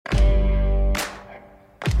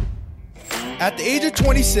At the age of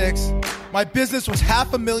 26, my business was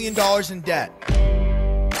 $500,000 in debt.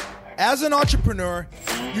 As an entrepreneur,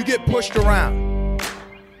 you get pushed around.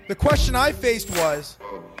 The question I faced was,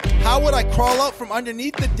 how would I crawl out from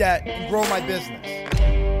underneath the debt and grow my business?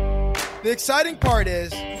 The exciting part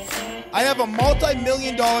is, I have a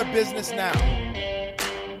multi-million-dollar business now.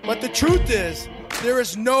 But the truth is, there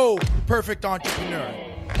is no perfect entrepreneur.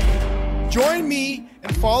 Join me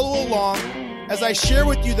and follow along as I share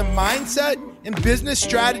with you the mindset and business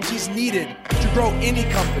strategies needed to grow any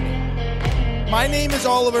company. My name is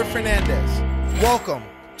Oliver Fernandez. Welcome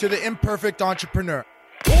to the Imperfect Entrepreneur.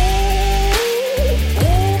 How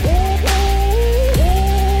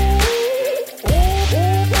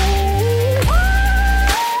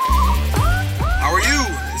are you?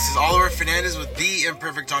 This is Oliver Fernandez with The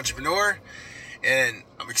Imperfect Entrepreneur, and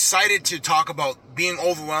I'm excited to talk about being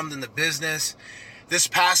overwhelmed in the business. This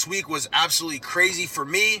past week was absolutely crazy for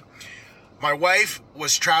me. My wife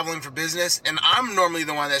was traveling for business, and I'm normally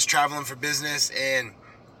the one that's traveling for business, and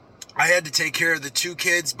I had to take care of the two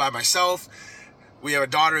kids by myself. We have a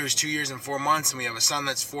daughter who's 2 years and 4 months, and we have a son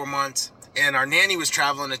that's 4 months, and our nanny was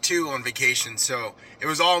traveling too on vacation, so it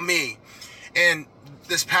was all me. And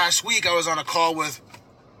this past week, I was on a call with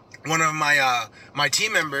one of my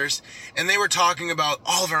team members, and they were talking about,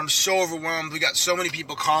 Oliver, I'm so overwhelmed. We got so many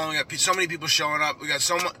people calling. We got so many people showing up. We got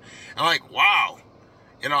so much. I'm like, wow.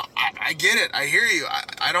 You know, I get it. I hear you.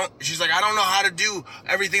 She's like, I don't know how to do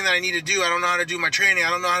everything that I need to do. I don't know how to do my training.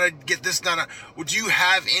 I don't know how to get this done. Would you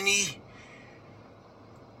have any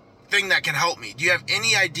thing that can help me? Do you have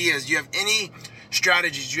any ideas? Do you have any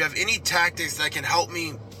strategies? Do you have any tactics that can help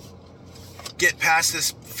me get past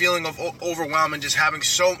this feeling of overwhelm and just having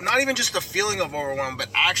not even just the feeling of overwhelm, but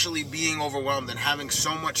actually being overwhelmed and having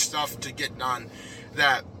so much stuff to get done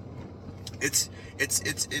that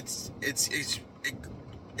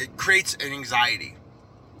it creates an anxiety.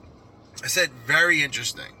 I said, very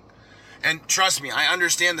interesting. And trust me, I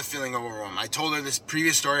understand the feeling of overwhelm. I told her this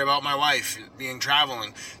previous story about my wife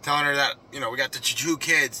traveling, telling her that, we got the two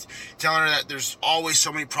kids, telling her that there's always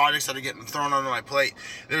so many projects that are getting thrown onto my plate.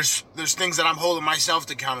 There's things that I'm holding myself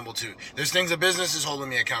accountable to. There's things that business is holding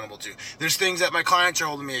me accountable to. There's things that my clients are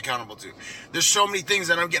holding me accountable to. There's so many things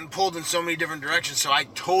that I'm getting pulled in so many different directions. So I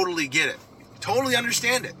totally get it. Totally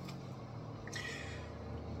understand it.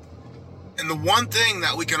 And the one thing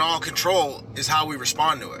that we can all control is how we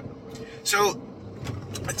respond to it. So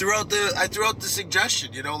I threw out the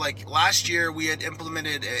suggestion, like last year we had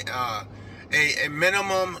implemented a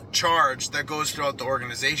minimum charge that goes throughout the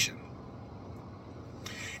organization.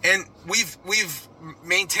 And we've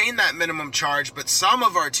maintained that minimum charge, but some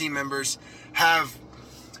of our team members haven't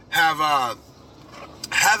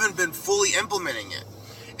been fully implementing it.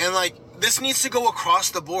 And this needs to go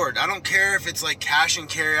across the board. I don't care if it's like cash and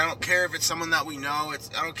carry. I don't care if it's someone that we know. I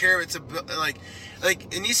don't care if it's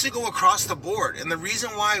it needs to go across the board. And the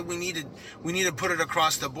reason why we need to put it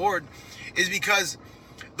across the board is because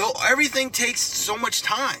though everything takes so much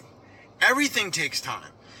time. Everything takes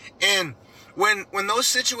time. And when those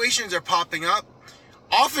situations are popping up,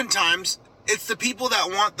 oftentimes it's the people that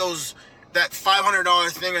want that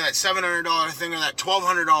 $500 thing or that $700 thing or that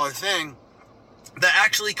 $1,200 thing that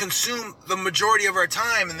actually consume the majority of our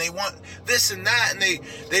time, and they want this and that, and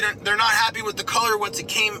they're not happy with the color once it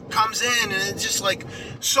comes in, and it's just like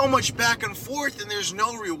so much back and forth, and there's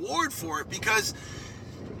no reward for it because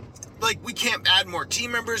we can't add more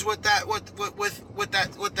team members with that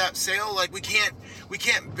sale. We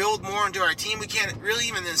can't build more into our team. We can't really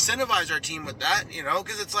even incentivize our team with that,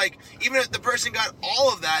 because it's like even if the person got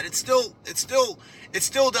all of that, it still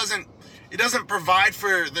doesn't provide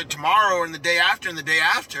for the tomorrow and the day after and the day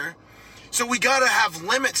after. So we got to have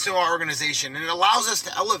limits to our organization, and it allows us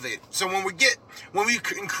to elevate. So when we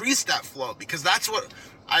increase that flow, because that's what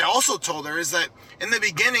I also told her, is that in the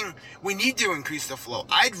beginning, we need to increase the flow.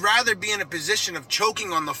 I'd rather be in a position of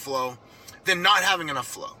choking on the flow than not having enough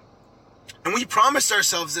flow. And we promised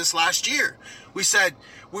ourselves this last year. We said,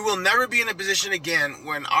 we will never be in a position again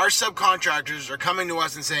when our subcontractors are coming to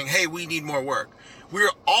us and saying, hey, we need more work.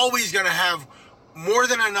 We're always going to have more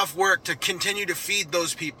than enough work to continue to feed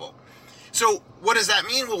those people. So what does that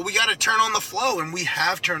mean? Well, we got to turn on the flow, and we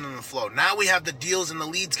have turned on the flow. Now we have the deals and the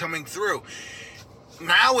leads coming through.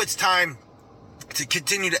 Now it's time to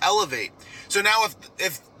continue to elevate. So now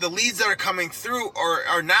if the leads that are coming through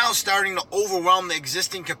are now starting to overwhelm the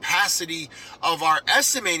existing capacity of our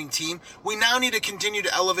estimating team, we now need to continue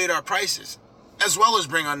to elevate our prices, as well as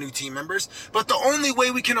bring on new team members. But the only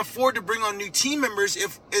way we can afford to bring on new team members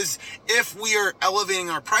is if we are elevating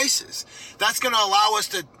our prices. That's going to allow us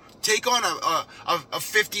to take on a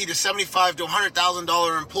 $50,000 to $75,000 to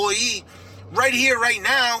 $100,000 employee right here, right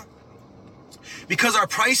now, because our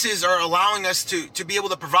prices are allowing us to be able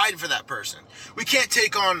to provide for that person. We can't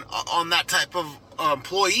take on that type of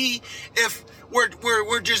employee if we're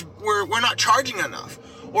not charging enough,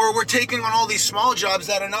 or we're taking on all these small jobs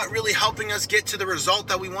that are not really helping us get to the result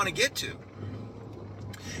that we want to get to.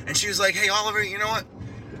 And she was like, hey, Oliver, you know what?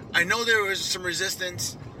 I know there was some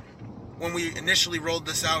resistance when we initially rolled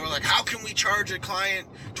this out. We're like, how can we charge a client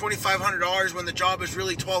 $2,500 when the job is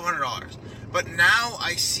really $1,200? But now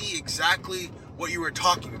I see exactly what you were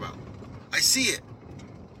talking about. I see it.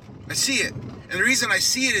 And the reason I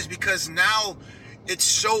see it is because now it's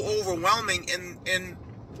so overwhelming, and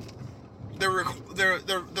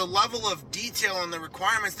the level of detail and the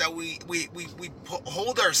requirements that we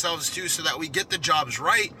hold ourselves to so that we get the jobs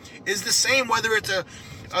right is the same whether it's a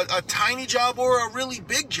tiny job or a really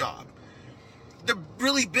big job. The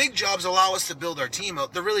really big jobs allow us to build our team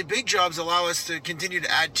up. The really big jobs allow us to continue to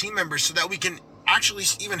add team members so that we can actually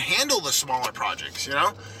even handle the smaller projects, you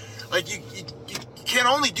know? Like you can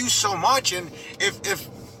only do so much, and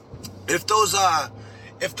if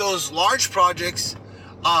those large projects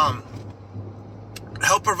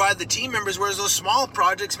help provide the team members, whereas those small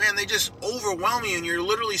projects, man, they just overwhelm you, and you're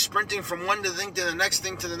literally sprinting from one thing to the next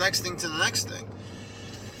thing to the next thing to the next thing.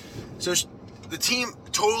 So the team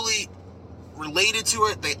totally related to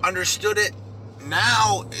it. They understood it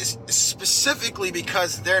now, specifically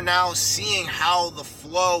because they're now seeing how the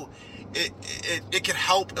flow, it could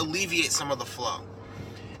help alleviate some of the flow.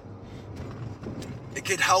 It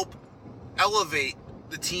could help elevate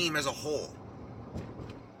the team as a whole.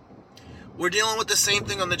 We're dealing with the same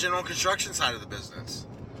thing on the general construction side of the business.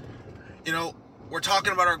 You know, we're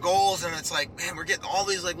talking about our goals, and it's like, man, we're getting all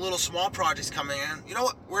these like little small projects coming in. You know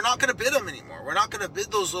what? We're not going to bid them anymore. We're not going to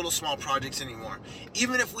bid those little small projects anymore,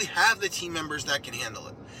 even if we have the team members that can handle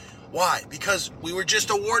it. Why? Because we were just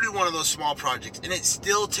awarded one of those small projects, and it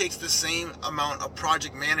still takes the same amount of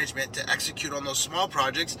project management to execute on those small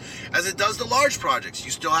projects as it does the large projects.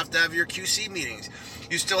 You still have to have your QC meetings.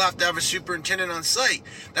 You still have to have a superintendent on site.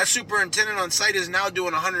 That superintendent on site is now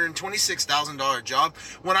doing a $126,000 job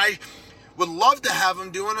when I would love to have him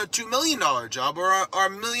doing a $2 million job or a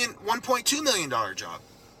 $1.2 million job.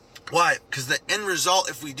 Why? Because the end result,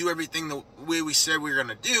 if we do everything the way we said we were going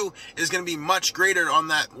to do, is going to be much greater on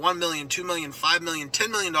that $1 million, $2 million, $5 million, $10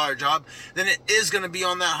 million job than it is going to be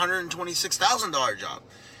on that $126,000 job.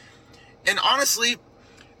 And honestly,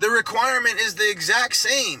 the requirement is the exact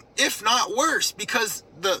same, if not worse, because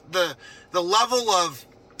the level of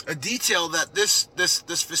detail that this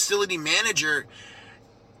facility manager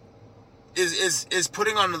is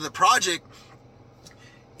putting onto the project,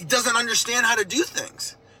 he doesn't understand how to do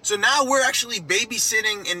things. So now we're actually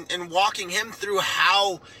babysitting and walking him through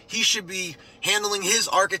how he should be handling his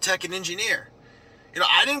architect and engineer. You know,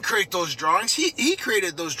 I didn't create those drawings. He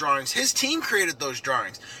created those drawings. His team created those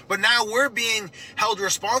drawings. But now we're being held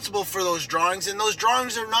responsible for those drawings, and those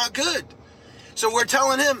drawings are not good. So we're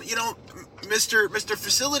telling him, you know, Mr.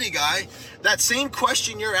 Facility Guy, that same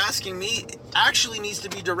question you're asking me actually needs to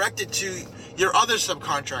be directed to your other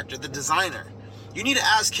subcontractor, the designer. You need to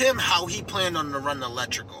ask him how he planned on to run the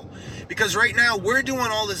electrical. Because right now we're doing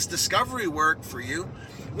all this discovery work for you,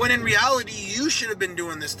 when in reality you should have been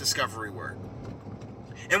doing this discovery work.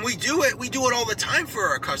 And we do it all the time for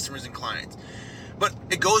our customers and clients. But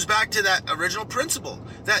it goes back to that original principle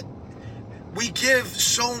that we give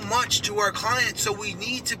so much to our clients, so we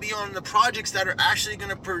need to be on the projects that are actually going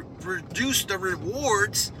to produce the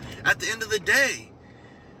rewards at the end of the day.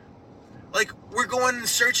 Like, we're going and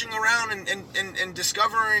searching around and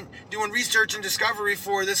discovering, doing research and discovery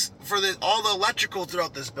for all the electrical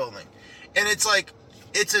throughout this building. And it's like,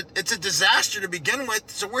 it's a disaster to begin with,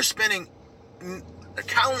 so we're spending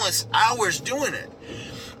countless hours doing it.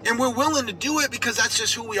 And we're willing to do it because that's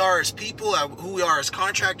just who we are as people, who we are as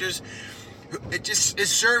contractors. It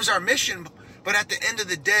serves our mission, but at the end of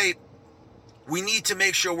the day, we need to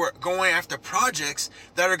make sure we're going after projects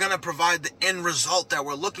that are going to provide the end result that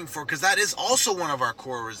we're looking for, because that is also one of our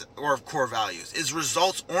core values, is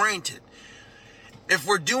results oriented. If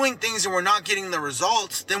we're doing things and we're not getting the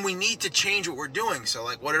results, then we need to change what we're doing. So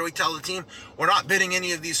like, what do we tell the team? We're not bidding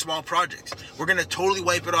any of these small projects. We're going to totally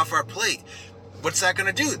wipe it off our plate. What's that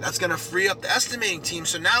going to do? That's going to free up the estimating team.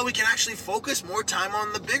 So now we can actually focus more time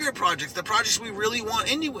on the bigger projects, the projects we really want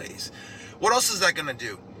anyways. What else is that going to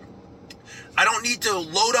do? I don't need to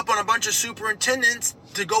load up on a bunch of superintendents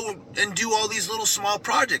to go and do all these little small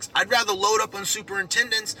projects. I'd rather load up on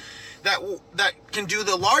superintendents that can do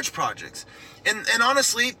the large projects. And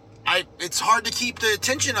honestly, it's hard to keep the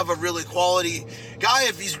attention of a really quality guy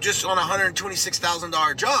if he's just on a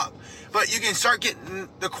 $126,000 job. But you can start getting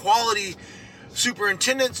the quality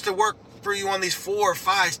superintendents to work for you on these $4,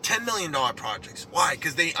 $5, $10 million projects. Why?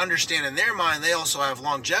 Because they understand in their mind they also have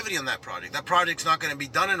longevity on that project. That project's not going to be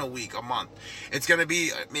done in a week, a month. It's going to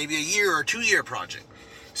be maybe a year or 2-year project.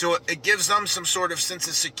 So it gives them some sort of sense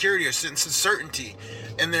of security or sense of certainty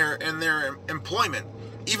in their employment,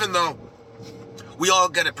 even though we all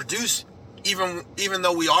get to produce. Even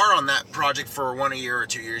though we are on that project for 1 year or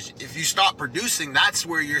 2 years, if you stop producing, that's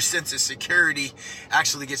where your sense of security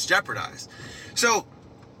actually gets jeopardized. So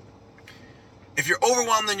if you're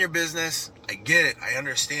overwhelmed in your business, I get it, I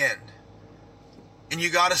understand. And you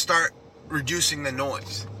got to start reducing the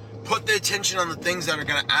noise. Put the attention on the things that are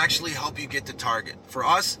going to actually help you get to target. For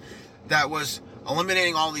us, that was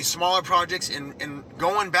eliminating all these smaller projects and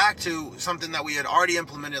going back to something that we had already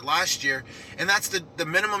implemented last year, and that's the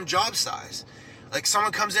minimum job size. Like,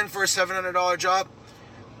 someone comes in for a $700 job,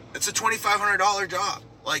 it's a $2,500 job.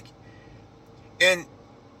 And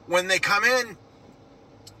when they come in,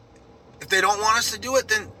 if they don't want us to do it,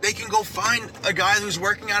 then they can go find a guy who's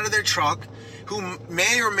working out of their truck, who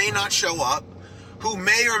may or may not show up, who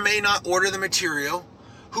may or may not order the material,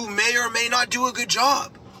 who may or may not do a good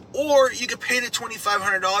job. Or you could pay the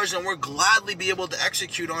 $2,500 and we'll gladly be able to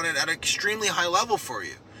execute on it at an extremely high level for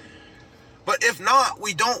you. But if not,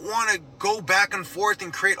 we don't want to go back and forth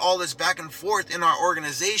and create all this back and forth in our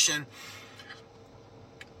organization,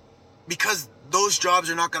 because those jobs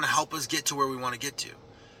are not going to help us get to where we want to get to.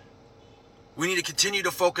 We need to continue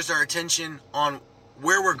to focus our attention on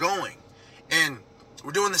where we're going. And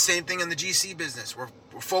we're doing the same thing in the GC business. We're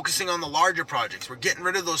focusing on the larger projects. We're getting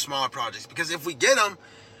rid of those smaller projects, because if we get them,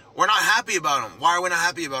 we're not happy about them. Why are we not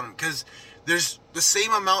happy about them? Because there's the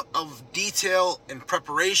same amount of detail and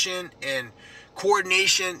preparation and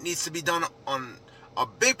coordination needs to be done on a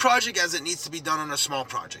big project as it needs to be done on a small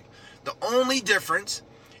project. The only difference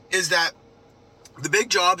is that the big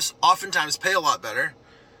jobs oftentimes pay a lot better,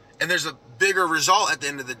 and there's a bigger result at the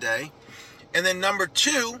end of the day. And then number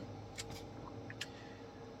two,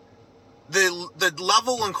 the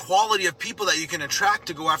level and quality of people that you can attract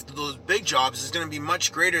to go after those big jobs is going to be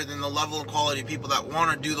much greater than the level and quality of people that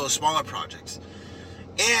want to do those smaller projects.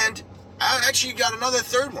 And I actually got another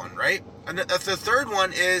third one, right? And the third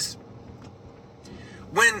one is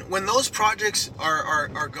when those projects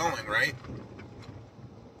are going, right?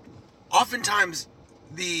 Oftentimes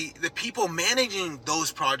the people managing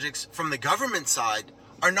those projects from the government side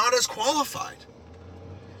are not as qualified.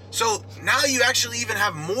 So now you actually even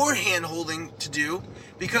have more hand-holding to do,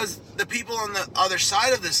 because the people on the other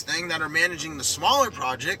side of this thing that are managing the smaller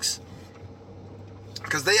projects,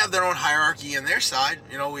 because they have their own hierarchy in their side.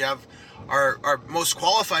 You know, we have our most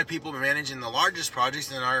qualified people managing the largest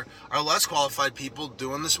projects, and our less qualified people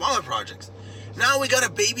doing the smaller projects. Now we got to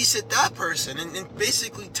babysit that person and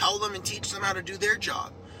basically tell them and teach them how to do their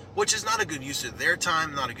job, which is not a good use of their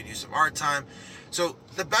time, not a good use of our time. So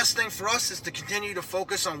the best thing for us is to continue to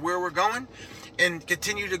focus on where we're going and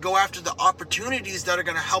continue to go after the opportunities that are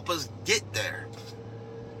going to help us get there.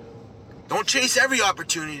 Don't chase every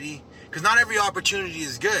opportunity, because not every opportunity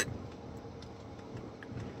is good.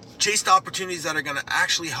 Chase the opportunities that are going to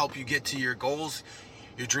actually help you get to your goals,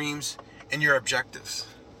 your dreams, and your objectives.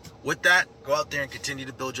 With that, go out there and continue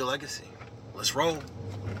to build your legacy. Let's roll.